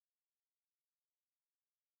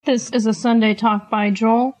This is a Sunday talk by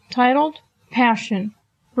Joel titled Passion,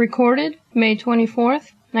 recorded May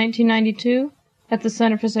 24th, 1992, at the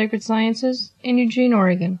Center for Sacred Sciences in Eugene,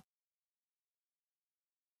 Oregon.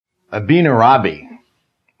 Ibn Arabi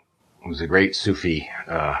was a great Sufi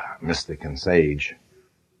mystic and sage.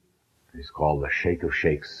 He's called the Sheikh of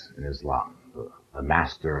Sheikhs in Islam, the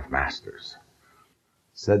master of masters.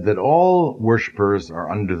 Said that all worshippers are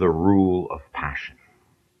under the rule of passion,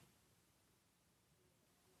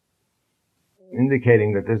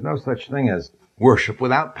 indicating that there's no such thing as worship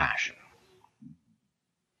without passion.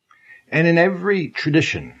 And in every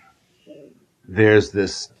tradition, there's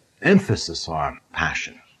this emphasis on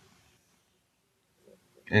passion.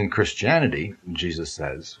 In Christianity, Jesus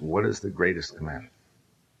says, what is the greatest commandment?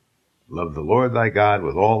 Love the Lord thy God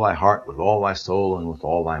with all thy heart, with all thy soul, and with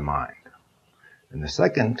all thy mind. And the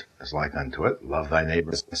second is like unto it, love thy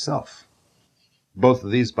neighbor as thyself. Both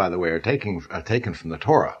of these, by the way, are taken from the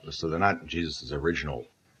Torah, so they're not Jesus' original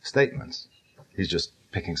statements. He's just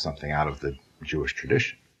picking something out of the Jewish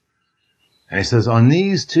tradition. And he says, on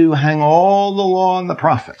these two hang all the law and the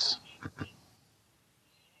prophets.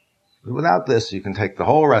 Without this, you can take the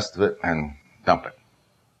whole rest of it and dump it.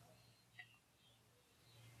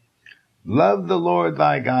 Love the Lord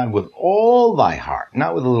thy God with all thy heart,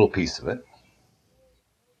 not with a little piece of it.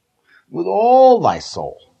 With all thy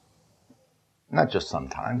soul, not just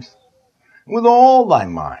sometimes. With all thy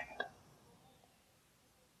mind.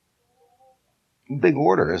 Big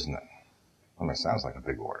order, isn't it? I mean, it sounds like a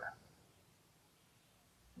big order.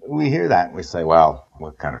 We hear that and we say, well,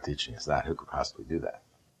 what kind of teaching is that? Who could possibly do that?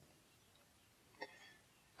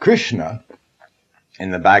 Krishna,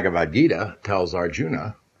 in the Bhagavad Gita, tells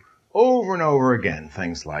Arjuna over and over again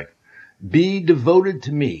things like, be devoted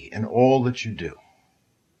to me in all that you do.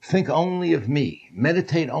 Think only of me.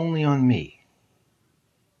 Meditate only on me.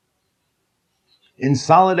 In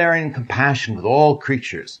solidarity and compassion with all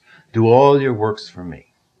creatures, do all your works for me.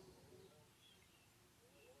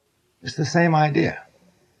 It's the same idea.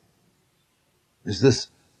 It's this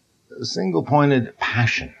single-pointed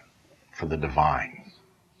passion for the divine.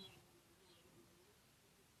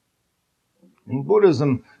 In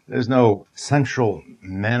Buddhism, there's no central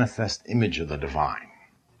manifest image of the divine.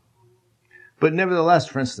 But nevertheless,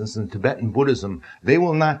 for instance, in Tibetan Buddhism, they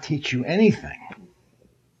will not teach you anything,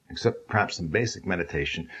 except perhaps some basic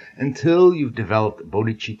meditation, until you've developed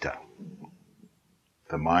bodhicitta,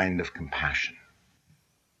 the mind of compassion.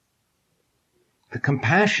 The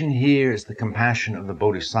compassion here is the compassion of the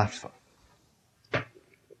bodhisattva.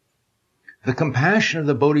 The compassion of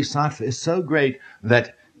the bodhisattva is so great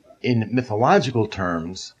that in mythological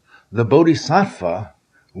terms, the bodhisattva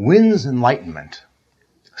wins enlightenment,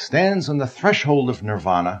 stands on the threshold of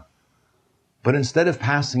nirvana, but instead of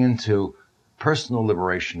passing into personal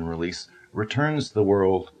liberation and release, returns to the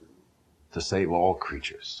world to save all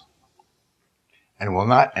creatures, and will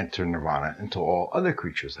not enter nirvana until all other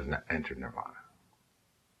creatures have entered nirvana.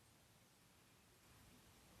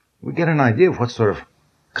 We get an idea of what sort of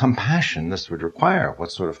compassion this would require,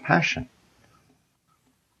 what sort of passion.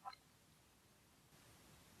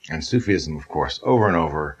 And Sufism, of course, over and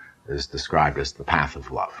over is described as the path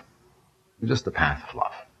of love. Just the path of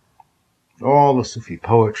love. All the Sufi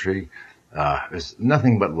poetry is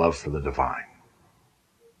nothing but love for the divine.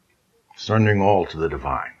 Surrendering all to the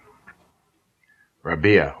divine.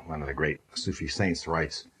 Rabia, one of the great Sufi saints,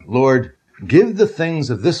 writes, Lord, give the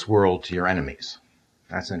things of this world to your enemies.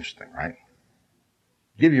 That's interesting, right?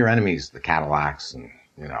 Give your enemies the Cadillacs and,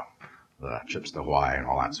 the trips to Hawaii and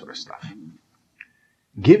all that sort of stuff.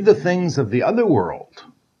 Give the things of the other world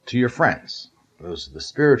to your friends. Those are the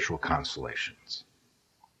spiritual consolations.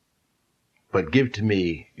 But give to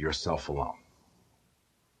me yourself alone.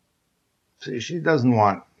 See, she doesn't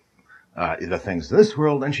want the things of this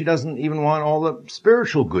world, and she doesn't even want all the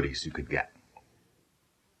spiritual goodies you could get.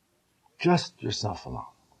 Just yourself alone.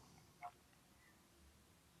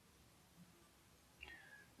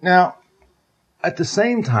 Now, at the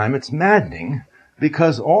same time, it's maddening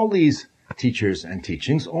because all these teachers and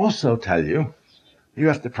teachings also tell you you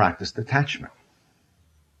have to practice detachment.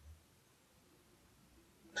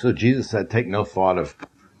 So Jesus said, take no thought of,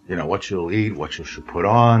 what you'll eat, what you should put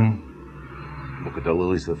on. Look at the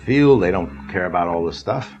lilies of the field. They don't care about all this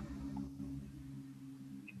stuff.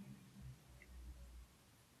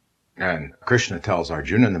 And Krishna tells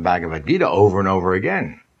Arjuna in the Bhagavad Gita over and over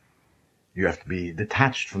again, you have to be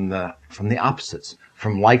detached from the opposites,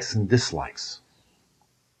 from likes and dislikes,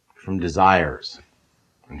 from desires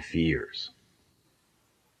and fears.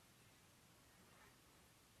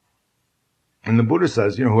 And the Buddha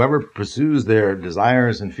says, whoever pursues their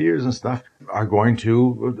desires and fears and stuff are going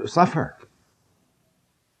to suffer.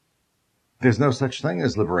 There's no such thing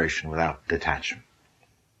as liberation without detachment.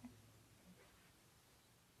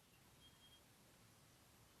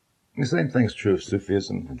 The same thing's true of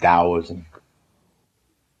Sufism, Taoism.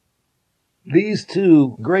 These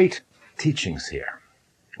two great teachings here.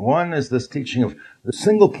 One is this teaching of the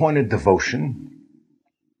single-pointed devotion,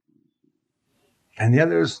 and the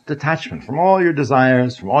other is detachment from all your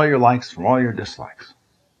desires, from all your likes, from all your dislikes.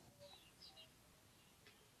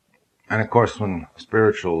 And of course, when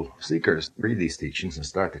spiritual seekers read these teachings and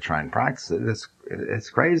start to try and practice it, it's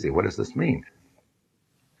crazy. What does this mean?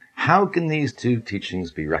 How can these two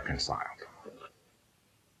teachings be reconciled?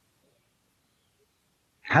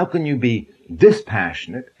 How can you be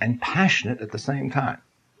dispassionate and passionate at the same time?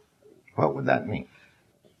 What would that mean?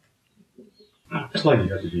 It's like you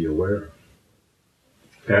have to be aware.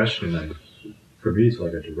 Passion, for me, it's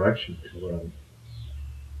like a direction to what I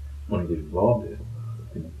want to get involved in.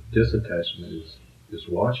 And disattachment is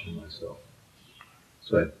watching myself.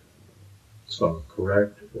 So I'm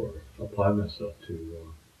correct or apply myself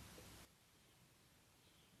to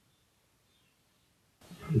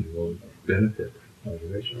benefit my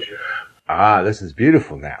relationship. This is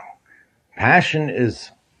beautiful now. Passion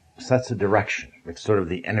sets a direction. It's sort of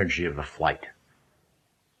the energy of the flight.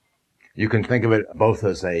 You can think of it both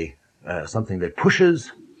as something that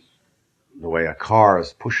pushes, the way a car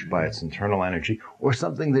is pushed by its internal energy, or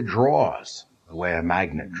something that draws, the way a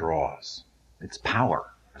magnet draws. Its power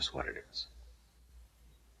is what it is.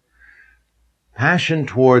 Passion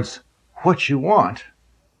towards what you want,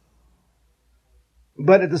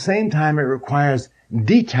 but at the same time it requires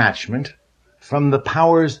detachment from the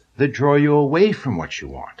powers that draw you away from what you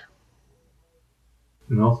want.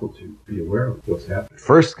 And also to be aware of what's happening.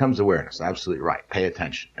 First comes awareness. Absolutely right. Pay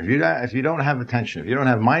attention. If you don't have attention, if you don't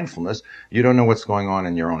have mindfulness, you don't know what's going on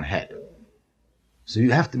in your own head. So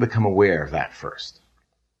you have to become aware of that first.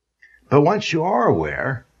 But once you are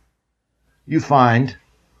aware, you find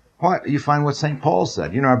what St. Paul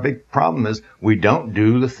said. Our big problem is we don't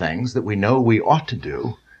do the things that we know we ought to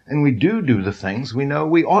do, and we do the things we know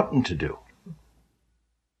we oughtn't to do.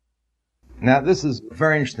 Now, this is a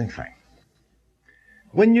very interesting thing.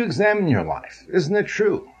 When you examine your life, isn't it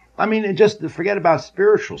true? I mean, just forget about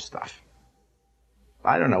spiritual stuff.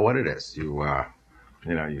 I don't know what it is. You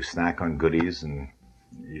snack on goodies and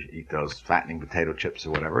you eat those fattening potato chips or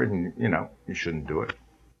whatever, and you shouldn't do it.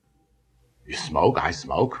 You smoke. I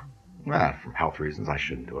smoke. Well, for health reasons, I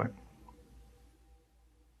shouldn't do it.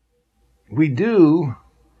 We do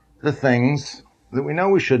the things that we know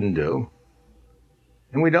we shouldn't do,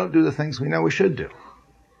 and we don't do the things we know we should do.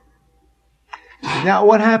 Now,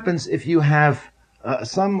 what happens if you have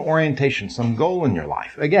some orientation, some goal in your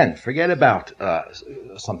life? Again, forget about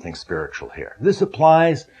something spiritual here. This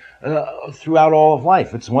applies throughout all of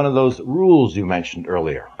life. It's one of those rules you mentioned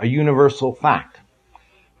earlier, a universal fact.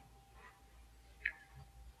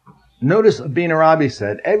 Notice Ibn Arabi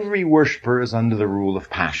said, every worshiper is under the rule of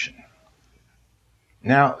passion.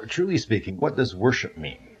 Now, truly speaking, what does worship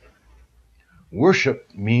mean? Worship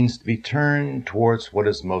means to be turned towards what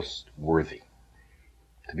is most worthy.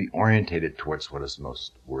 To be orientated towards what is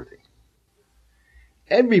most worthy.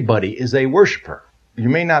 Everybody is a worshiper. You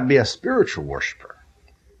may not be a spiritual worshiper,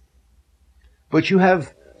 but you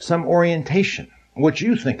have some orientation, what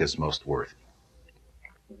you think is most worthy.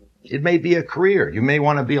 It may be a career. You may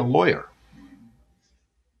want to be a lawyer.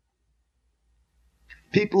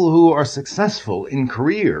 People who are successful in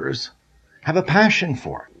careers have a passion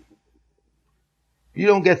for it. You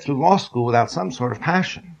don't get through law school without some sort of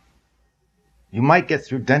passion. You might get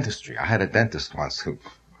through dentistry. I had a dentist once who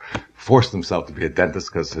forced himself to be a dentist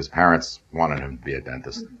because his parents wanted him to be a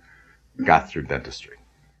dentist. Got through dentistry.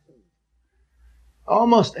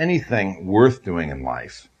 Almost anything worth doing in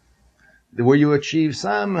life, where you achieve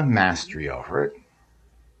some mastery over it,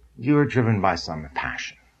 you are driven by some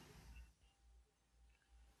passion.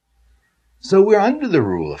 So we're under the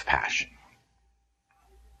rule of passion.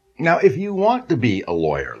 Now, if you want to be a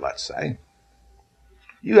lawyer, let's say,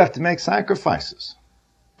 you have to make sacrifices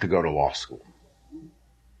to go to law school.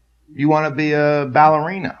 You want to be a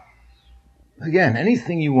ballerina. Again,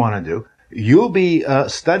 anything you want to do, you'll be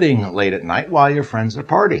studying late at night while your friends are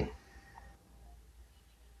partying.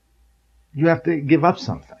 You have to give up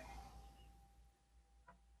something.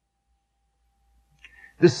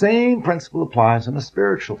 The same principle applies on the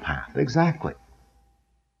spiritual path, exactly.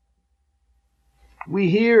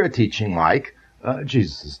 We hear a teaching like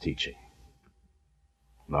Jesus' teaching.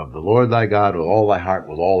 Love the Lord thy God with all thy heart,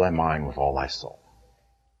 with all thy mind, with all thy soul.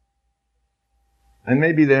 And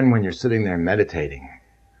maybe then when you're sitting there meditating,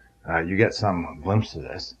 you get some glimpse of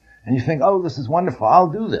this, and you think, oh, this is wonderful, I'll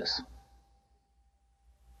do this.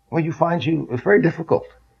 well, it's very difficult.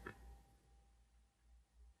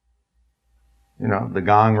 You know, the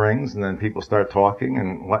gong rings and then people start talking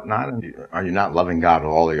and whatnot. And are you not loving God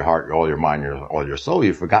with all your heart, all your mind, all your soul?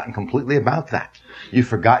 You've forgotten completely about that. You've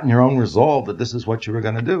forgotten your own resolve that this is what you were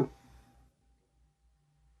going to do.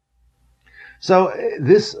 So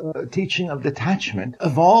this teaching of detachment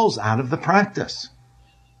evolves out of the practice.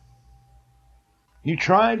 You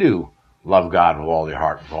try to love God with all your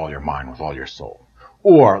heart, with all your mind, with all your soul.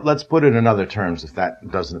 Or, let's put it in other terms if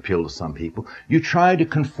that doesn't appeal to some people, you try to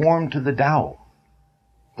conform to the Tao.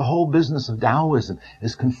 The whole business of Taoism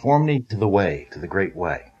is conformity to the way, to the great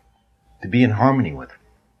way, to be in harmony with it.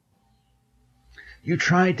 You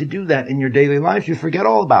try to do that in your daily life, you forget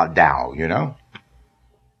all about Tao, you know.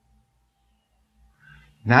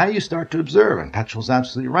 Now you start to observe, and Petrel's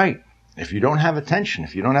absolutely right. If you don't have attention,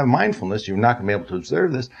 if you don't have mindfulness, you're not going to be able to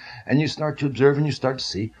observe this. And you start to observe and you start to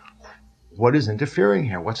see what is interfering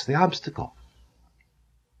here. What's the obstacle?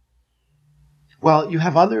 Well, you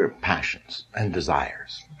have other passions and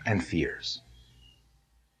desires and fears.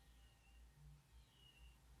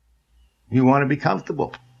 You want to be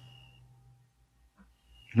comfortable.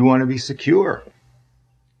 You want to be secure.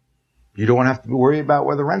 You don't have to worry about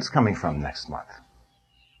where the rent's coming from next month.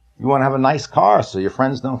 You want to have a nice car so your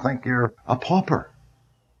friends don't think you're a pauper.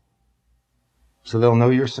 So they'll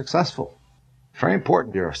know you're successful. Very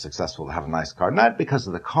important you're successful to have a nice car. Not because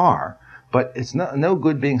of the car, but it's no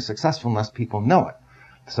good being successful unless people know it.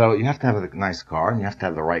 So you have to have a nice car and you have to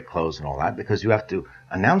have the right clothes and all that because you have to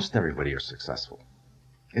announce to everybody you're successful.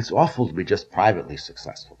 It's awful to be just privately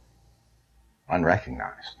successful,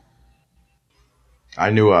 unrecognized.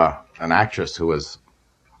 I knew an actress who was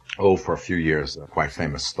for a few years, a quite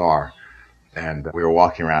famous star. And we were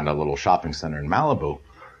walking around a little shopping center in Malibu.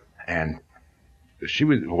 And she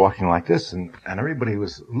was walking like this, and everybody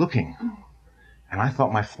was looking. And I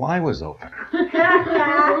thought my fly was open. And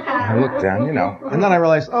I looked down, you know. And then I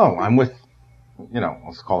realized, I'm with,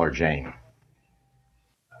 let's call her Jane.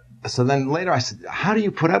 So then later I said, how do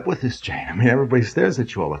you put up with this, Jane? I mean, everybody stares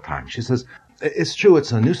at you all the time. She says, it's true,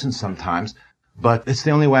 it's a nuisance sometimes, but it's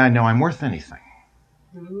the only way I know I'm worth anything.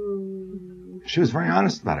 She was very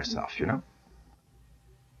honest about herself, you know.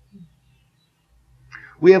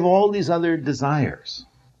 We have all these other desires,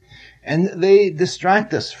 and they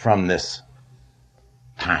distract us from this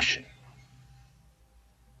passion.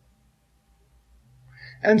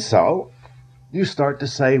 And so you start to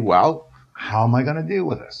say, well, how am I going to deal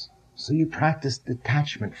with this? So you practice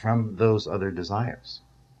detachment from those other desires.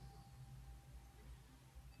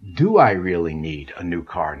 Do I really need a new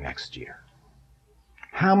car next year?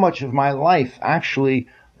 How much of my life actually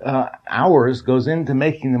hours goes into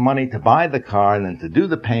making the money to buy the car and then to do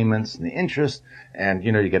the payments and the interest. And,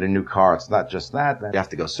 you get a new car. It's not just that. You have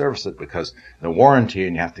to go service it because the warranty,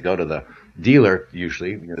 and you have to go to the dealer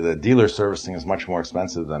usually. The dealer servicing is much more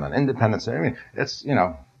expensive than an independent. I mean, it's,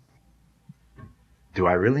 do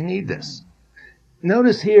I really need this?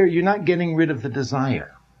 Notice here, you're not getting rid of the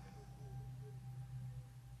desire.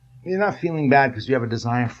 You're not feeling bad because you have a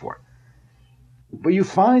desire for it. But you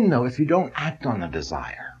find, though, if you don't act on the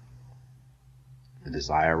desire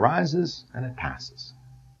rises and it passes.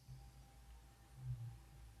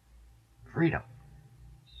 Freedom.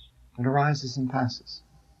 It arises and passes.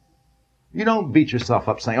 You don't beat yourself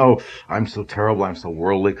up saying, oh, I'm so terrible, I'm so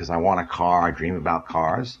worldly because I want a car, I dream about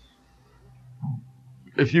cars.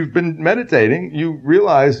 If you've been meditating, you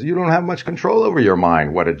realize you don't have much control over your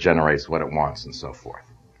mind, what it generates, what it wants, and so forth.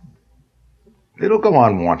 It'll go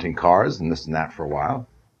on wanting cars and this and that for a while.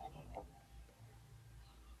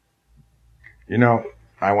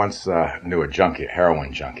 I once knew a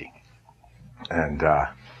heroin junkie. And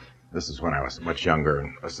this is when I was much younger,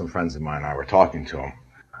 and some friends of mine and I were talking to him.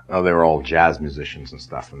 Oh, they were all jazz musicians and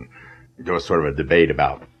stuff, and there was sort of a debate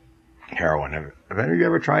about heroin. Have any of you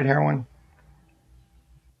ever tried heroin?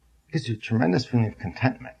 It gives you a tremendous feeling of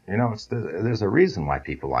contentment. There's a reason why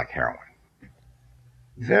people like heroin.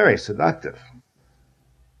 Very seductive.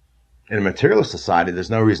 In a materialist society, there's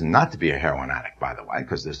no reason not to be a heroin addict, by the way,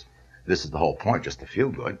 because this is the whole point, just to feel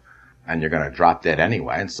good. And you're going to drop dead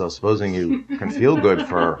anyway. And so supposing you can feel good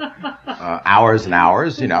for hours and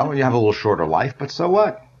hours, you have a little shorter life, but so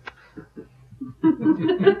what?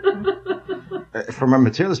 From a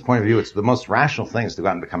materialist point of view, it's the most rational thing is to go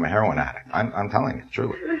out and become a heroin addict. I'm telling you,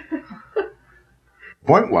 truly.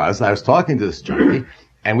 Point was, I was talking to this junkie,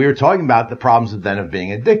 and we were talking about the problems of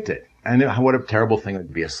being addicted. And what a terrible thing it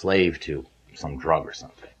would be a slave to some drug or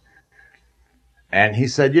something. And he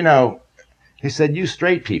said, you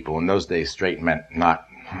straight people, in those days straight meant not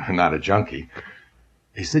a junkie.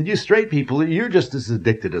 He said, you straight people, you're just as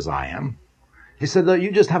addicted as I am. He said, "Though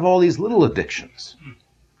you just have all these little addictions."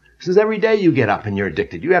 He says, every day you get up and you're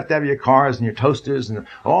addicted. You have to have your cars and your toasters and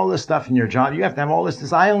all this stuff in your job. You have to have all this. He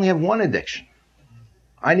says, I only have one addiction.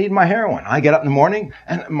 I need my heroin. I get up in the morning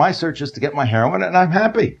and my search is to get my heroin and I'm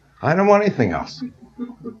happy. I don't want anything else.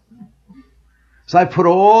 So I put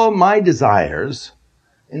all my desires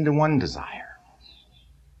into one desire.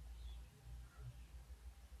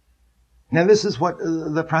 Now this is what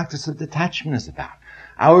the practice of detachment is about.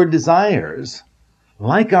 Our desires,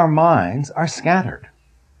 like our minds, are scattered.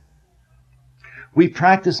 We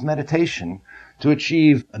practice meditation to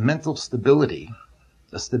achieve a mental stability,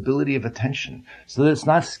 a stability of attention, so that it's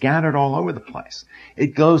not scattered all over the place. It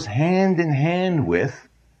goes hand in hand with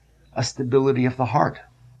a stability of the heart.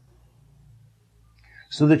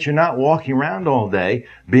 So that you're not walking around all day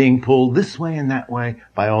being pulled this way and that way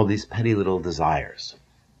by all these petty little desires.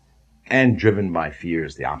 And driven by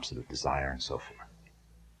fears, the opposite of desire, and so forth.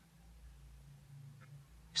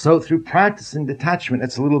 So through practicing detachment,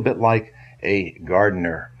 it's a little bit like a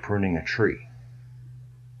gardener pruning a tree.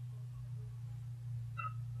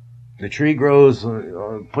 The tree grows,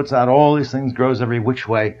 puts out all these things, grows every which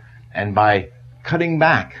way, and by cutting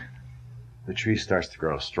back, the tree starts to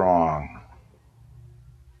grow strong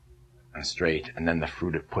and straight, and then the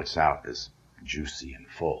fruit it puts out is juicy and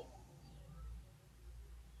full.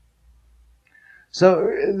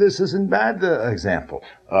 So this isn't bad example.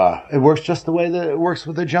 It works just the way that it works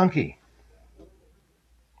with a junkie.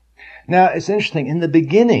 Now, it's interesting. In the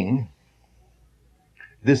beginning,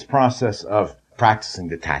 this process of practicing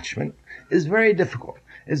detachment is very difficult.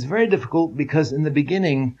 It's very difficult because in the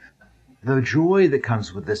beginning, the joy that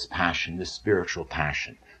comes with this passion, this spiritual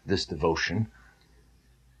passion, this devotion,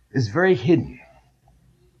 is very hidden.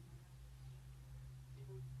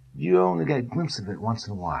 You only get a glimpse of it once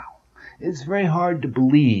in a while. It's very hard to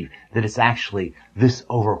believe that it's actually this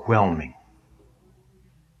overwhelming.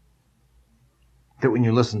 That when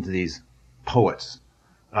you listen to these poets,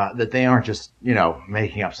 that they aren't just,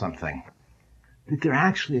 making up something. That they're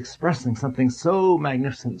actually expressing something so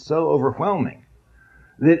magnificent, so overwhelming,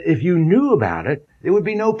 that if you knew about it, it would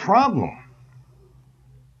be no problem.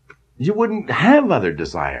 You wouldn't have other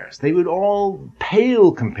desires. They would all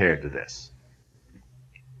pale compared to this.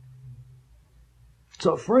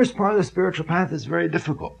 So first part of the spiritual path is very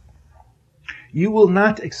difficult. You will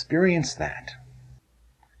not experience that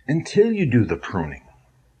until you do the pruning.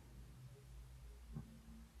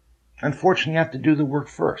 Unfortunately, you have to do the work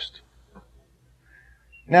first.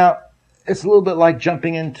 Now, it's a little bit like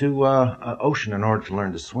jumping into an ocean in order to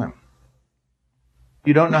learn to swim.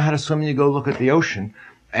 You don't know how to swim, and you go look at the ocean,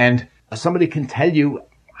 and somebody can tell you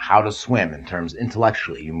how to swim in terms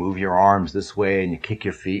intellectually. You move your arms this way, and you kick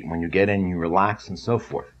your feet, and when you get in, you relax, and so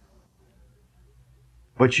forth.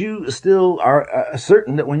 But you still are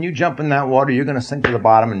certain that when you jump in that water, you're going to sink to the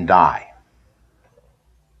bottom and die.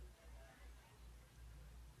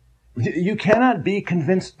 You cannot be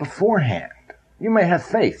convinced beforehand. You may have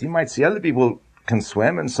faith. You might see other people can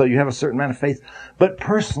swim, and so you have a certain amount of faith. But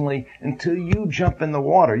personally, until you jump in the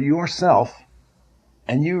water yourself,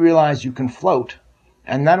 and you realize you can float,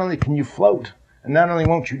 and not only can you float, and not only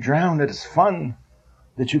won't you drown, it is fun,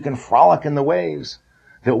 that you can frolic in the waves,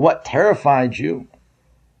 that what terrified you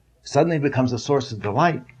suddenly becomes a source of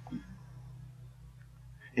delight.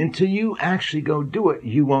 Until you actually go do it,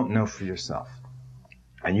 you won't know for yourself.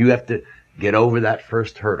 And you have to get over that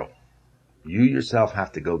first hurdle. You yourself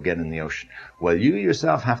have to go get in the ocean. Well, you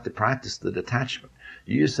yourself have to practice the detachment.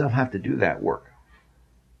 You yourself have to do that work.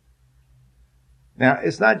 Now,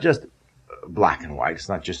 it's not just black and white. It's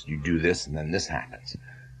not just you do this and then this happens.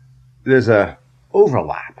 There's a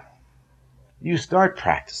overlap. You start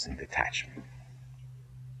practicing detachment.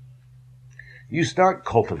 You start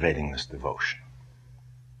cultivating this devotion.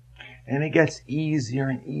 And it gets easier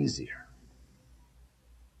and easier.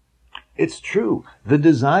 It's true. The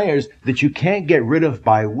desires that you can't get rid of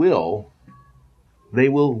by will, they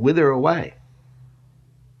will wither away.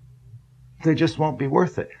 They just won't be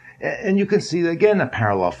worth it. And you can see, again, a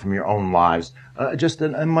parallel from your own lives, just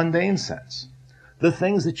in a mundane sense. The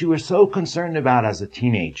things that you were so concerned about as a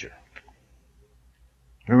teenager.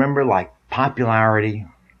 Remember, like popularity.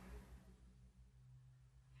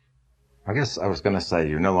 I guess I was going to say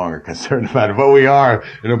you're no longer concerned about it, but we are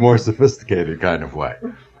in a more sophisticated kind of way.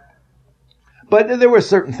 But there were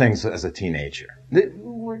certain things as a teenager that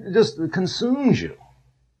just consumed you.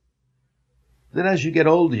 Then as you get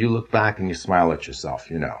older, you look back and you smile at yourself,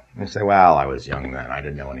 And you say, well, I was young then. I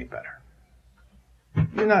didn't know any better.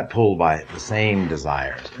 You're not pulled by the same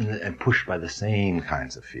desires and pushed by the same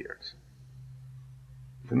kinds of fears.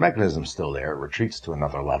 The mechanism's still there. It retreats to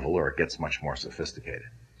another level or it gets much more sophisticated.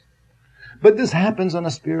 But this happens on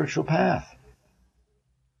a spiritual path.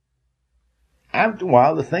 After a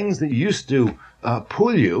while, the things that used to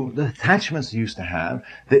pull you, the attachments you used to have,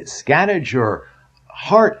 that scattered your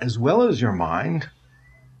heart as well as your mind,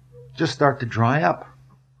 just start to dry up.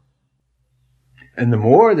 And the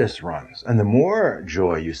more this runs, and the more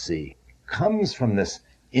joy you see comes from this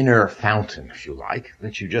inner fountain, if you like,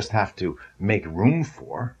 that you just have to make room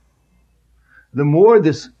for, the more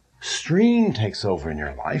this stream takes over in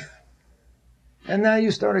your life, and now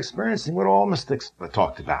you start experiencing what all mystics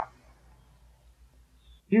talked about.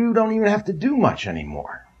 You don't even have to do much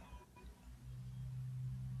anymore.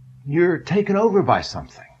 You're taken over by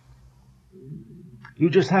something. You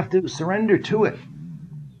just have to surrender to it.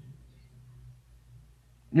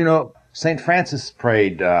 You know, St. Francis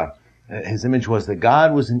prayed, his image was that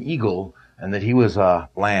God was an eagle and that he was a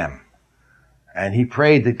lamb. And he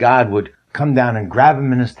prayed that God would come down and grab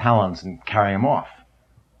him in his talons and carry him off.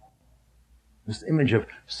 This image of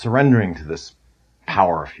surrendering to this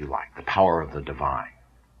power, if you like, the power of the divine.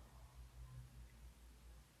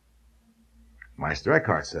 Meister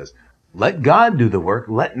Eckhart says, let God do the work,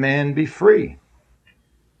 let man be free.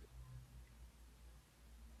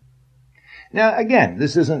 Now, again,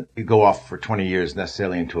 this isn't you go off for 20 years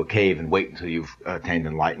necessarily into a cave and wait until you've attained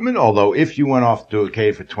enlightenment, although if you went off to a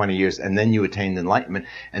cave for 20 years and then you attained enlightenment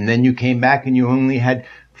and then you came back and you only had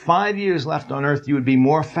 5 years left on earth, you would be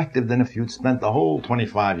more effective than if you'd spent the whole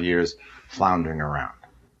 25 years floundering around.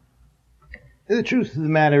 And the truth of the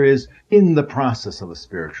matter is, in the process of a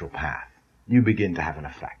spiritual path, you begin to have an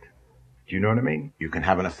effect. Do you know what I mean? You can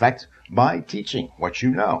have an effect by teaching what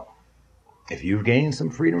you know. If you've gained some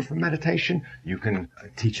freedom from meditation, you can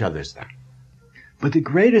teach others that. But the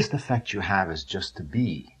greatest effect you have is just to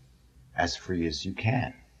be as free as you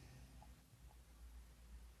can.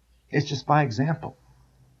 It's just by example.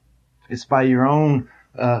 It's by your own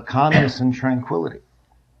calmness and tranquility,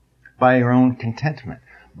 by your own contentment,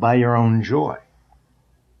 by your own joy.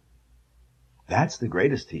 That's the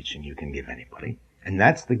greatest teaching you can give anybody. And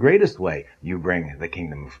that's the greatest way you bring the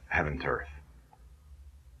kingdom of heaven to earth.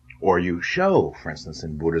 Or you show, for instance,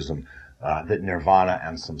 in Buddhism, that nirvana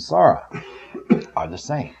and samsara are the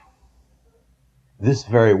same. This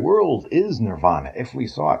very world is nirvana if we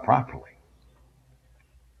saw it properly.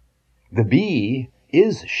 The bee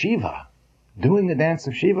is Shiva, doing the dance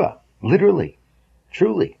of Shiva, literally,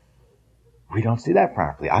 truly. We don't see that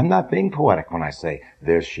properly. I'm not being poetic when I say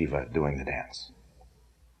there's Shiva doing the dance.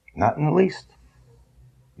 Not in the least.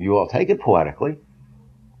 You all take it poetically.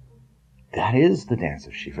 That is the dance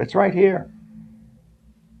of Shiva. It's right here.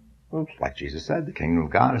 Like Jesus said, the kingdom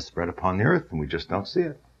of God is spread upon the earth and we just don't see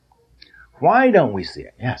it. Why don't we see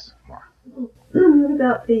it? Yes, Maura. What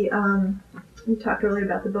about you talked earlier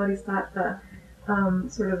about the bodhisattva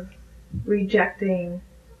sort of rejecting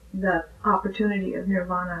the opportunity of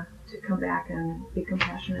nirvana to come back and be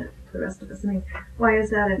compassionate for the rest of us. I mean, why is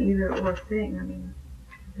that an either-or thing? I mean,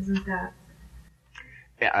 isn't that...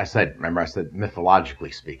 Yeah, I said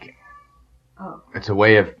mythologically speaking. Oh. It's a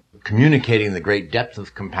way of communicating the great depth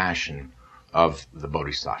of compassion of the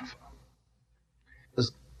bodhisattva.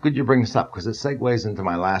 It's good you bring this up because it segues into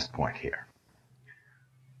my last point here.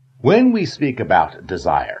 When we speak about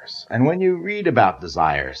desires, and when you read about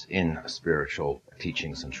desires in spiritual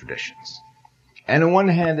teachings and traditions, and on one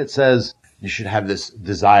hand it says you should have this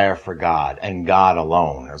desire for God and God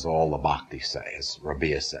alone, as all the bhakti say, as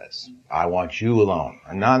Rabia says. I want you alone,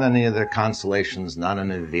 and not any other consolations, not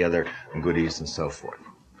any of the other goodies and so forth.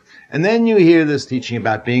 And then you hear this teaching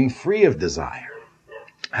about being free of desire,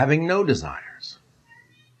 having no desires.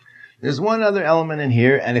 There's one other element in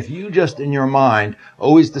here, and if you just in your mind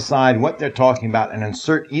always decide what they're talking about and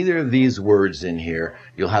insert either of these words in here,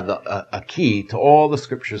 you'll have a key to all the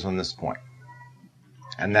scriptures on this point.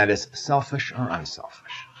 And that is selfish or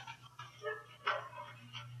unselfish.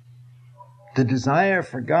 The desire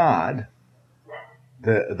for God,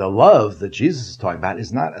 the love that Jesus is talking about,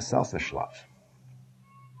 is not a selfish love.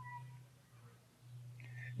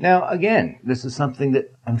 Now, again, this is something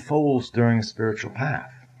that unfolds during a spiritual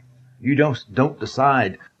path. You don't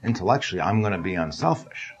decide intellectually, I'm going to be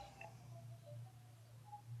unselfish.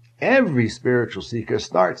 Every spiritual seeker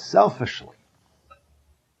starts selfishly.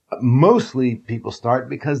 Mostly people start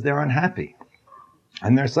because they're unhappy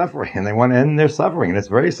and they're suffering and they want to end their suffering, and it's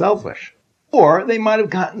very selfish. Or they might have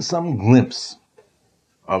gotten some glimpse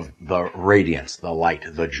of the radiance, the light,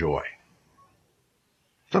 the joy.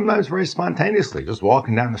 Sometimes very spontaneously, just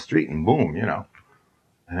walking down the street and boom,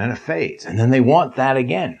 and then it fades. And then they want that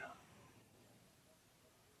again.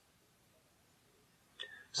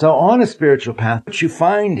 So on a spiritual path, what you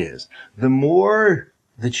find is the more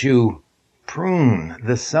that you prune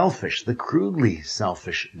the selfish, the crudely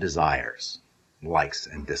selfish desires, likes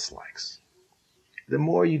and dislikes, the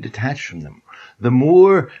more you detach from them, the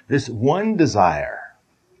more this one desire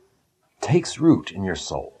takes root in your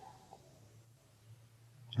soul.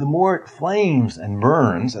 The more it flames and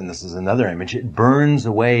burns, and this is another image, it burns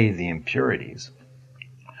away the impurities.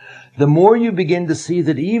 The more you begin to see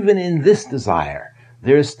that even in this desire,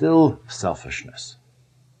 there is still selfishness.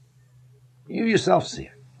 You yourself see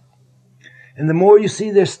it. And the more you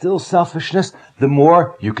see there's still selfishness, the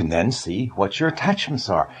more you can then see what your attachments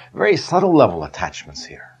are. Very subtle level attachments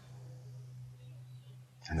here.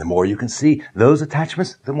 And the more you can see those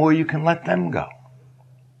attachments, the more you can let them go.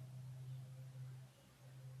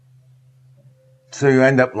 So you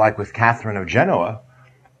end up like with Catherine of Genoa,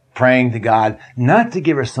 praying to God not to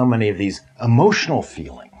give her so many of these emotional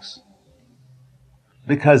feelings,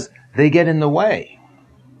 because they get in the way.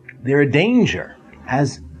 They're a danger,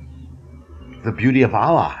 as the beauty of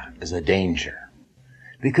Allah is a danger,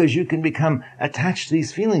 because you can become attached to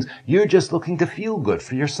these feelings. You're just looking to feel good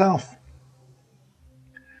for yourself.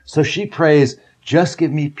 So she prays, just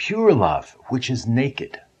give me pure love, which is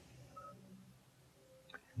naked.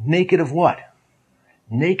 Naked of what?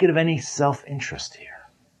 Naked of any self-interest here.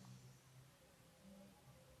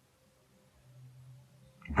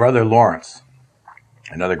 Brother Lawrence,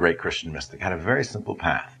 another great Christian mystic, had a very simple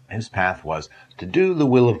path. His path was to do the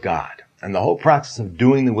will of God. And the whole practice of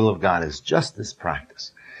doing the will of God is just this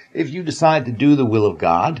practice. If you decide to do the will of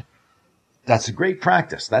God, that's a great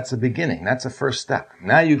practice. That's a beginning. That's a first step.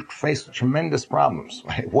 Now you've faced tremendous problems.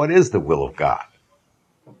 What is the will of God?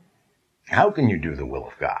 How can you do the will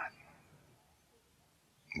of God?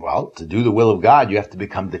 Well, to do the will of God, you have to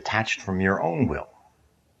become detached from your own will.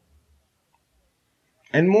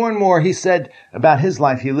 And more, he said about his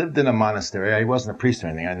life, he lived in a monastery. He wasn't a priest or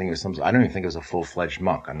anything. I don't even think he was a full-fledged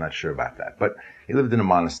monk. I'm not sure about that. But he lived in a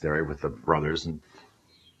monastery with the brothers.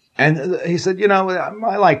 And he said,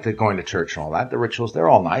 I like going to church and all that. The rituals, they're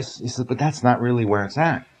all nice. He said, but that's not really where it's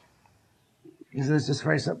at. He said, it's just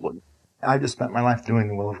very simple. I just spent my life doing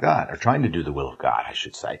the will of God, or trying to do the will of God, I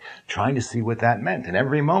should say, trying to see what that meant in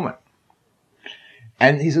every moment.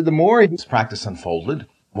 And he said, the more his practice unfolded,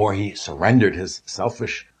 more he surrendered his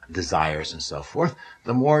selfish desires and so forth,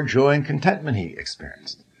 the more joy and contentment he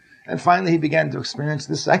experienced. And finally he began to experience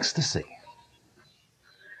this ecstasy.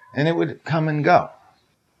 And it would come and go.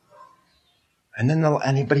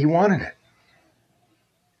 But he wanted it.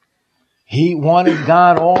 He wanted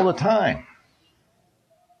God all the time.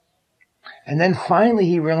 And then finally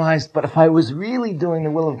he realized, but if I was really doing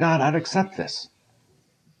the will of God, I'd accept this.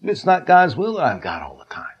 It's not God's will that I've got all the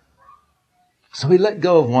time. So he let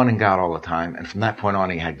go of wanting God all the time, and from that point on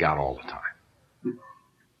he had God all the time.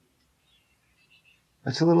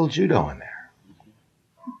 That's a little judo in there.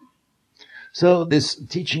 So this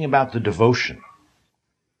teaching about the devotion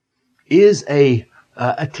is a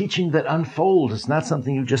teaching that unfolds. It's not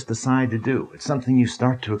something you just decide to do. It's something you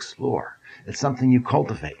start to explore. It's something you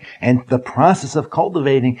cultivate. And the process of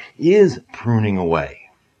cultivating is pruning away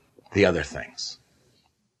the other things.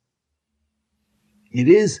 It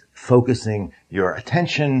is focusing your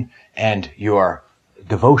attention and your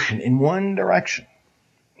devotion in one direction.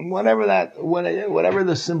 Whatever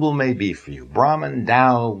the symbol may be for you. Brahman,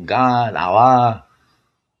 Tao, God, Allah,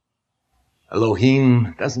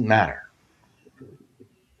 Elohim, doesn't matter.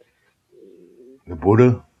 The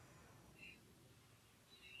Buddha.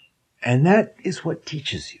 And that is what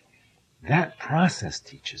teaches you. That process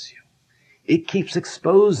teaches you. It keeps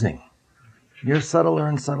exposing your subtler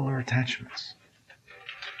and subtler attachments.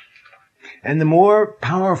 And the more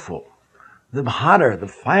powerful, the hotter, the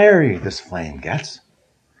fiery this flame gets,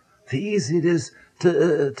 the easier it is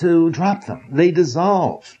to drop them. They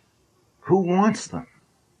dissolve. Who wants them?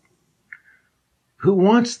 Who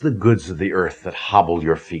wants the goods of the earth that hobble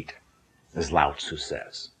your feet, as Lao Tzu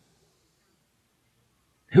says?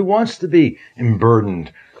 Who wants to be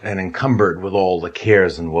emburdened and encumbered with all the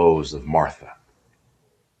cares and woes of Martha?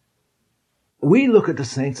 We look at the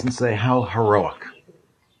saints and say, how heroic.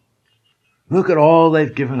 Look at all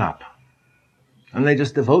they've given up. And they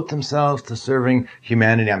just devote themselves to serving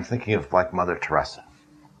humanity. I'm thinking of like Mother Teresa.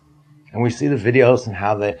 And we see the videos and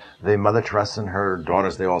how Mother Teresa and her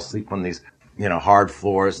daughters, they all sleep on these, hard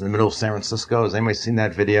floors in the middle of San Francisco. Has anybody seen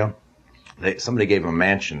that video? Somebody gave them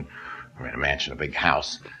a big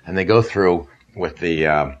house. And they go through with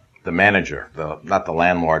the manager, not the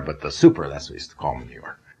landlord, but the super, that's what we used to call him in New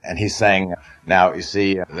York. And he's saying, now, you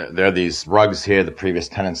see, there are these rugs here the previous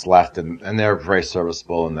tenants left, and they're very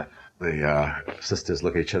serviceable, and the sisters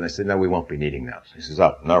look at each other and they say, no, we won't be needing those. He says,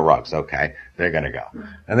 oh, no rugs. Okay. They're going to go.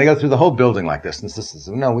 And they go through the whole building like this. And the sisters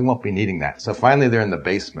say, no, we won't be needing that. So finally they're in the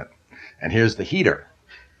basement. And here's the heater.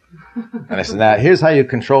 And I said, now, here's how you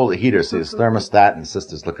control the heater. See, it's thermostat, and the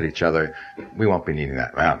sisters look at each other. We won't be needing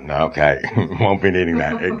that. Well, no, okay. Won't be needing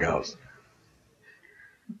that. It goes.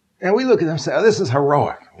 And we look at them and say, oh, this is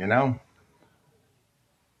heroic, you know?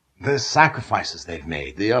 The sacrifices they've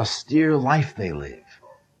made, the austere life they live.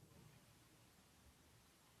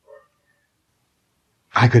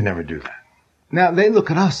 I could never do that. Now, they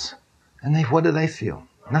look at us, and what do they feel?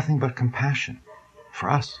 Nothing but compassion for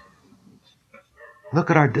us. Look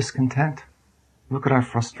at our discontent. Look at our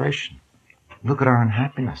frustration. Look at our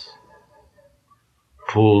unhappiness.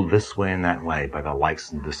 Pulled this way and that way by the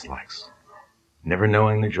likes and dislikes. Never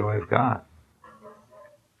knowing the joy of God.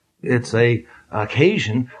 It's a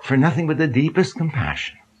occasion for nothing but the deepest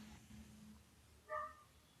compassion.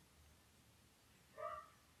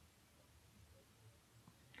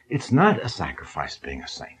 It's not a sacrifice being a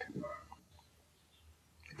saint.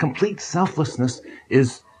 Complete selflessness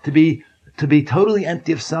is to be totally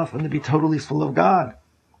empty of self and to be totally full of God,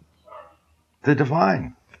 the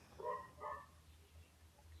divine.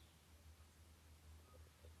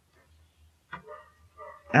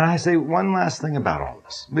 And I say one last thing about all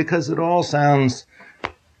this, because it all sounds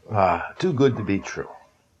too good to be true.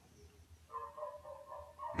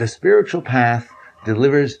 The spiritual path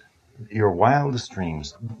delivers your wildest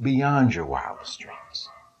dreams beyond your wildest dreams.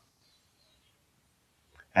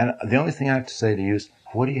 And the only thing I have to say to you is,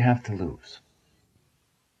 what do you have to lose?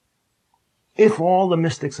 If all the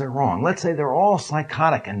mystics are wrong, let's say they're all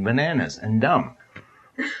psychotic and bananas and dumb.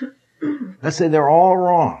 Let's say they're all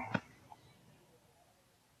wrong.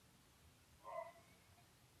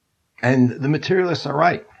 And the materialists are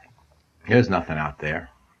right. There's nothing out there.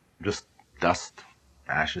 Just dust,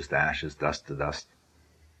 ashes to ashes, dust to dust.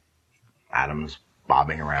 Atoms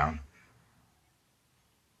bobbing around.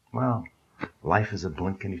 Well, life is a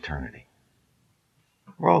blink in eternity.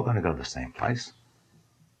 We're all going to go to the same place.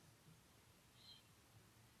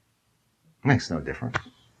 Makes no difference.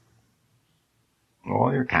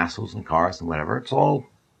 All your castles and cars and whatever, it's all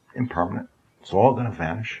impermanent. It's all going to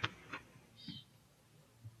vanish.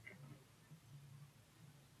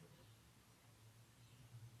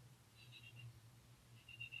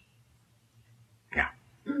 Yeah.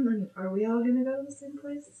 Are we all going to go to the same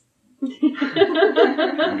place?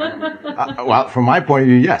 Well, from my point of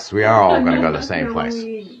view, yes, we are all going to go to the same place.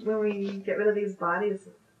 When we get rid of these bodies,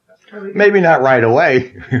 are we Maybe not right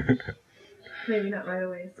away. Maybe not right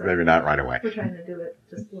away. So Maybe not right away. we're trying to do it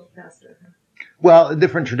just a little faster. Well,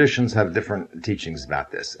 different traditions have different teachings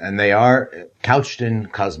about this, and they are couched in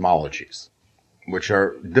cosmologies, which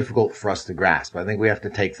are difficult for us to grasp. I think we have to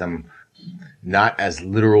take them not as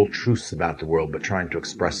literal truths about the world, but trying to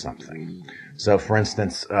express something. So, for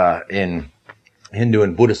instance, in Hindu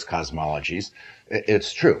and Buddhist cosmologies,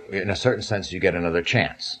 it's true. In a certain sense, you get another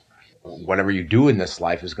chance. Whatever you do in this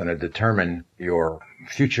life is going to determine your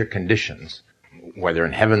future conditions, whether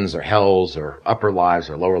in heavens or hells or upper lives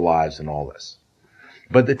or lower lives and all this.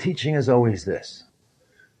 But the teaching is always this.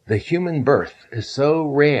 The human birth is so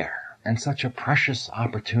rare and such a precious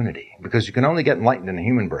opportunity, because you can only get enlightened in a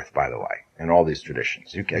human birth, by the way, in all these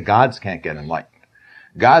traditions. Gods can't get enlightened.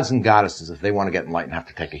 Gods and goddesses, if they want to get enlightened, have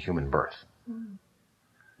to take a human birth.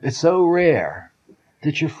 It's so rare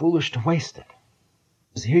that you're foolish to waste it.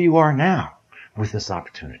 Because here you are now with this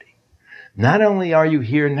opportunity. Not only are you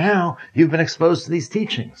here now, you've been exposed to these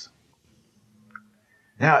teachings.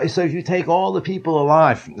 Now, so if you take all the people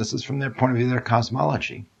alive, this is from their point of view, their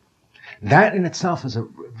cosmology, that in itself is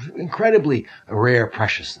an incredibly rare,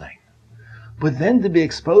 precious thing. But then to be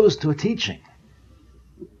exposed to a teaching,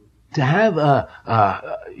 to have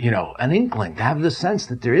an inkling, to have the sense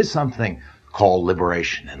that there is something called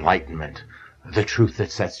liberation, enlightenment, the truth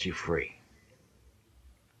that sets you free.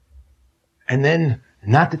 And then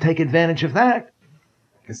not to take advantage of that,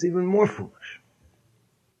 it's even more foolish.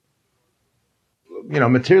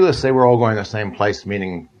 Materialists say we're all going to the same place,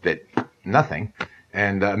 meaning that nothing.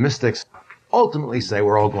 And mystics ultimately say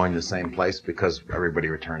we're all going to the same place because everybody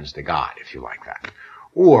returns to God, if you like that.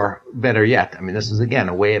 Or, better yet, this is again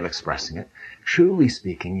a way of expressing it. Truly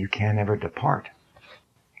speaking, you can't ever depart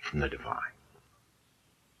from the divine.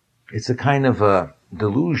 It's a kind of a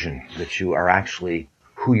delusion that you are actually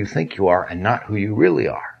who you think you are and not who you really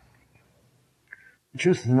are. The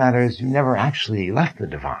truth of the matter is you never actually left the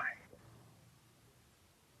divine.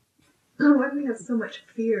 Why do we have so much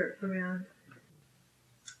fear around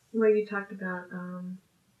what you talked about,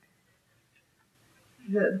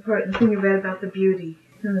 the thing you read about the beauty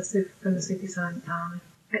from the Sufi song?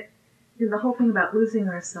 the whole thing about losing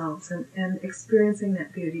ourselves and experiencing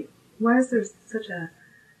that beauty. Why is there such a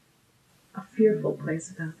fearful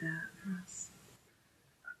place about that for us?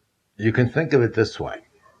 You can think of it this way.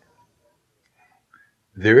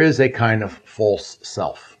 There is a kind of false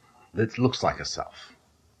self that looks like a self.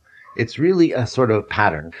 It's really a sort of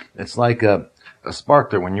pattern. It's like a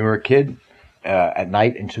sparkler. When you were a kid, at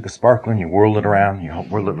night, and you took a sparkler and you whirled it around, you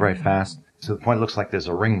whirled it very fast, to the point it looks like there's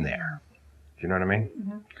a ring there. Do you know what I mean?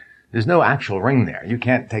 Mm-hmm. There's no actual ring there. You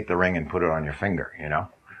can't take the ring and put it on your finger, you know?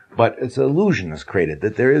 But it's an illusion that's created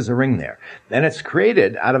that there is a ring there. And it's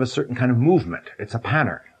created out of a certain kind of movement. It's a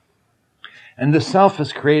pattern. And the self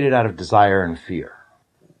is created out of desire and fear.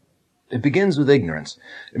 It begins with ignorance.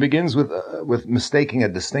 It begins with mistaking a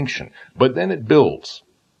distinction. But then it builds.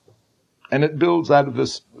 And it builds out of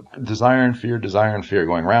this desire and fear,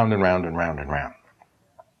 going round and round and round and round.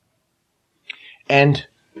 And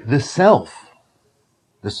the self,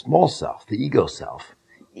 the small self, the ego self,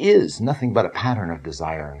 is nothing but a pattern of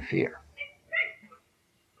desire and fear.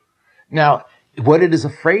 Now, what it is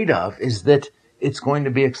afraid of is that it's going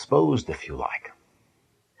to be exposed, if you like.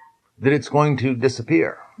 That it's going to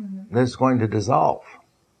disappear. Mm-hmm. That it's going to dissolve.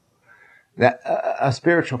 That a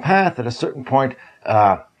spiritual path, at a certain point,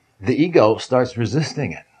 the ego starts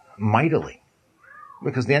resisting it mightily.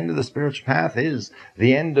 Because the end of the spiritual path is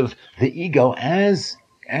the end of the ego as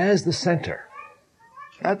the center.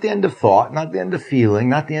 Not the end of thought, not the end of feeling,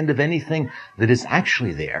 not the end of anything that is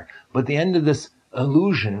actually there, but the end of this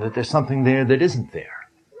illusion that there's something there that isn't there.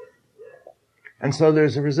 And so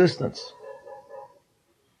there's a resistance.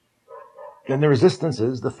 And the resistance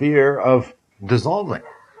is the fear of dissolving.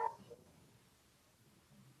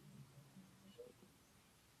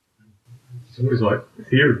 It's always like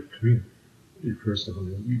fear to me. You first of all,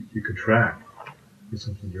 you contract. It's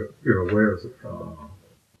something you're aware of.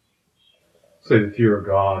 Say the fear of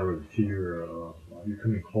God or the fear of you're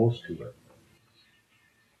coming close to it.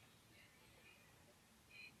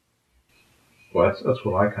 Well, that's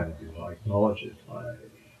what I kind of do. I acknowledge it.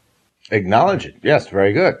 Acknowledge it. Yes,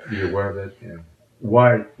 very good. Be aware of it. And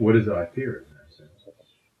why? What is it I fear in that sense?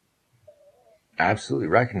 Absolutely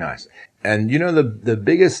recognize it. And you know, the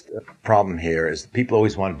biggest problem here is that people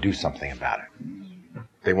always want to do something about it.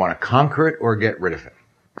 They want to conquer it or get rid of it.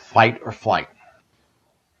 Fight or flight.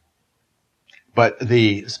 But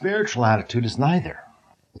the spiritual attitude is neither.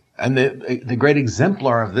 And the great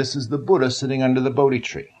exemplar of this is the Buddha sitting under the Bodhi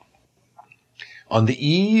tree. On the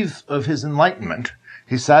eve of his enlightenment,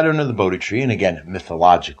 he sat under the Bodhi tree, and again,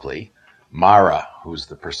 mythologically, Mara, who's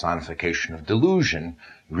the personification of delusion,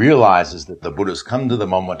 realizes that the Buddha's come to the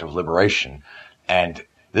moment of liberation, and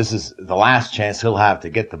this is the last chance he'll have to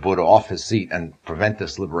get the Buddha off his seat and prevent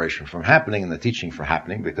this liberation from happening and the teaching from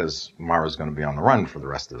happening, because Mara's going to be on the run for the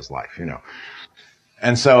rest of his life, you know.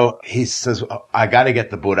 And so he says, I got to get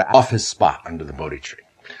the Buddha off his spot under the Bodhi tree.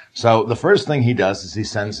 So the first thing he does is he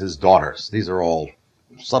sends his daughters. These are all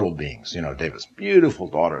subtle beings, you know, David's beautiful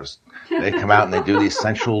daughters. They come out and they do these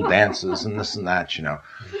sensual dances and this and that, you know.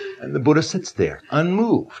 And the Buddha sits there,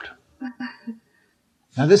 unmoved.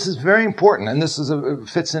 Now this is very important, and this is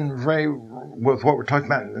fits in very with what we're talking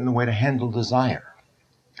about in the way to handle desire.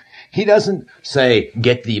 He doesn't say,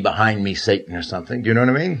 get thee behind me, Satan, or something. Do you know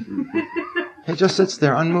what I mean? He just sits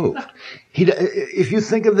there unmoved. If you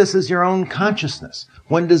think of this as your own consciousness,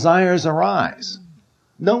 when desires arise,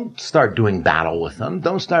 don't start doing battle with them.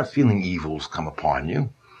 Don't start feeling evils come upon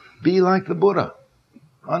you. Be like the Buddha,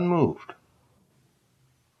 unmoved.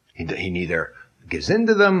 He neither gives in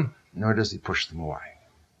to them, nor does he push them away.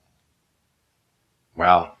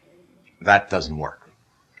 Well, that doesn't work.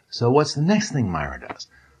 So what's the next thing Myra does?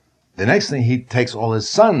 The next thing, he takes all his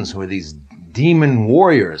sons, who are these demon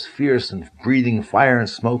warriors, fierce and breathing fire and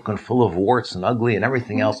smoke and full of warts and ugly and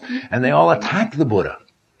everything else, and they all attack the Buddha.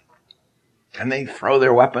 And they throw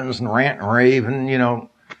their weapons and rant and rave and, you know.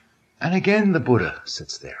 And again the Buddha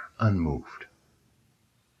sits there, unmoved.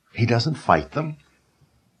 He doesn't fight them.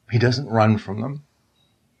 He doesn't run from them.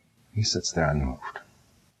 He sits there unmoved.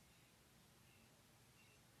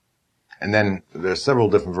 And then there are several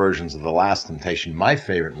different versions of the last temptation. My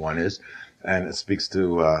favorite one is, and it speaks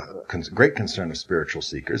to great concern of spiritual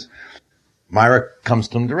seekers, Myra comes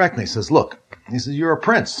to him directly. He says, look, he says, you're a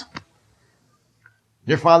prince.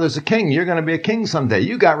 Your father's a king. You're going to be a king someday.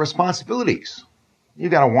 You got responsibilities. You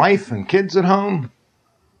got a wife and kids at home.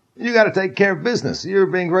 You got to take care of business. You're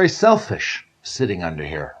being very selfish sitting under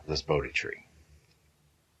here, this Bodhi tree.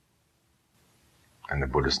 And the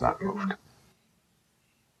Buddha's not moved.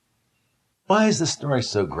 Why is this story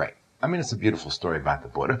so great? I mean, it's a beautiful story about the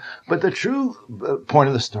Buddha, but the true point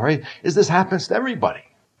of the story is this happens to everybody.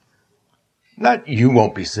 Not you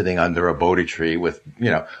won't be sitting under a Bodhi tree with,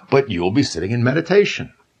 but you'll be sitting in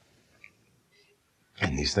meditation.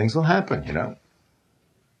 And these things will happen,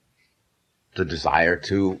 The desire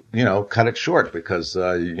to, cut it short because,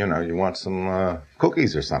 you want some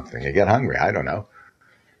cookies or something. You get hungry. I don't know.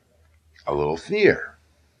 A little fear.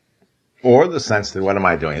 Or the sense that, what am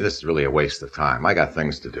I doing? This is really a waste of time. I got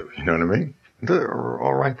things to do. You know what I mean? They're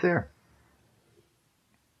all right there.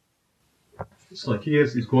 It's like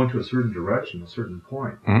he's going to a certain direction, a certain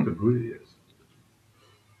point. Mm-hmm. The Buddha is.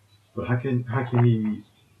 But how can he?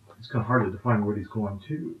 It's kind of hard to define what he's going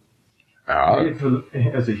to.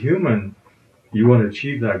 As a human, you want to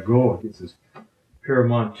achieve that goal. It's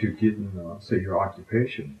paramount to getting, say, your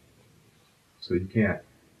occupation. So you can't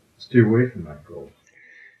steer away from that goal.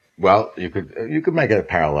 Well, you could make it a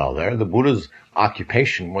parallel there. The Buddha's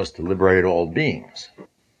occupation was to liberate all beings.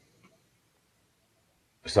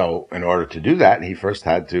 So in order to do that, he first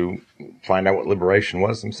had to find out what liberation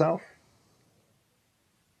was himself.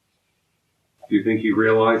 Do you think he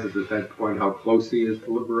realizes at that point how close he is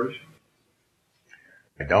to liberation?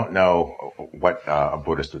 I don't know what a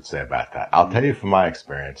Buddhist would say about that. I'll tell you from my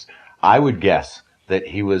experience, I would guess that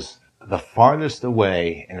he was the farthest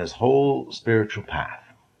away in his whole spiritual path.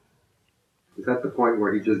 Is that the point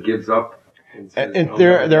where he just gives up? And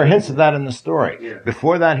there are hints of that in the story. Yeah.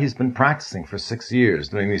 Before that, he's been practicing for 6 years,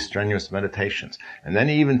 doing these strenuous meditations. And then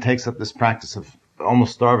he even takes up this practice of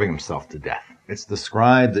almost starving himself to death. It's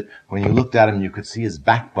described that when you looked at him, you could see his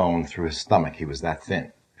backbone through his stomach. He was that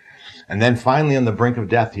thin. And then finally, on the brink of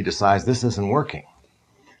death, he decides this isn't working.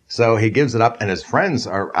 So he gives it up, and his friends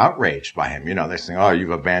are outraged by him. They're saying, oh,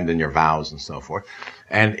 you've abandoned your vows and so forth.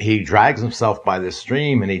 And he drags himself by this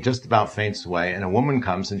stream, and he just about faints away. And a woman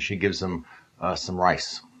comes, and she gives him some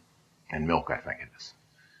rice and milk, I think it is.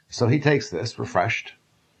 So he takes this, refreshed.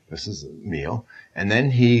 This is a meal. And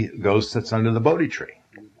then he goes, sits under the Bodhi tree.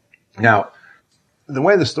 Now, the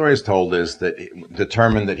way the story is told is that he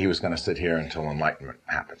determined that he was going to sit here until enlightenment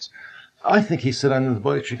happens. I think he sat under the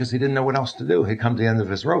Bodhi tree because he didn't know what else to do. He'd come to the end of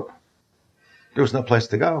his rope. There was no place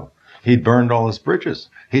to go. He'd burned all his bridges.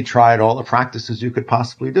 He tried all the practices you could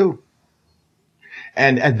possibly do.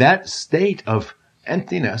 And at that state of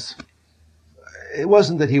emptiness, it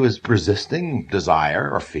wasn't that he was resisting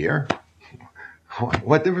desire or fear.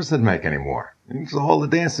 What difference did it make anymore? All the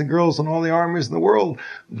dancing girls and all the armies in the world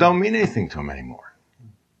don't mean anything to him anymore.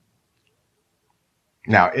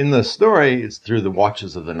 Now, in the story, it's through the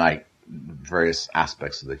watches of the night, various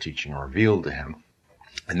aspects of the teaching are revealed to him.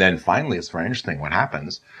 And then finally, it's very interesting what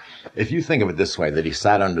happens. If you think of it this way, that he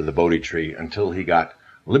sat under the Bodhi tree until he got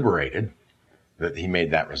liberated, that he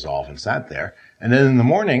made that resolve and sat there. And then in the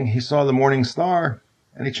morning, he saw the morning star,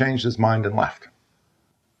 and he changed his mind and left.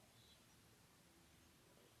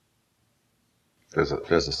 There's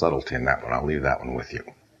a subtlety in that one. I'll leave that one with you.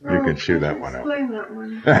 You can chew that one out. Explain that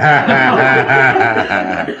one.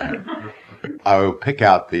 I will pick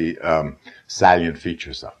out the salient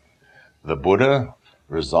features of it. The Buddha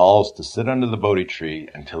resolves to sit under the Bodhi tree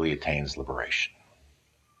until he attains liberation.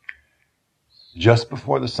 Just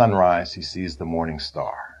before the sunrise, he sees the morning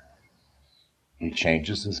star. He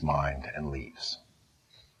changes his mind and leaves.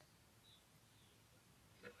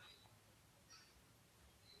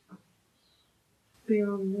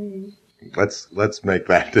 Beyond me. Let's make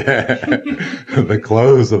that the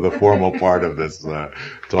close of the formal part of this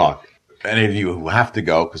talk. Any of you who have to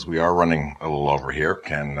go, because we are running a little over here,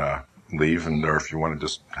 can leave, or if you want to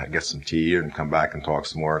just get some tea and come back and talk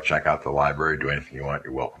some more, check out the library, do anything you want,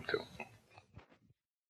 you're welcome to.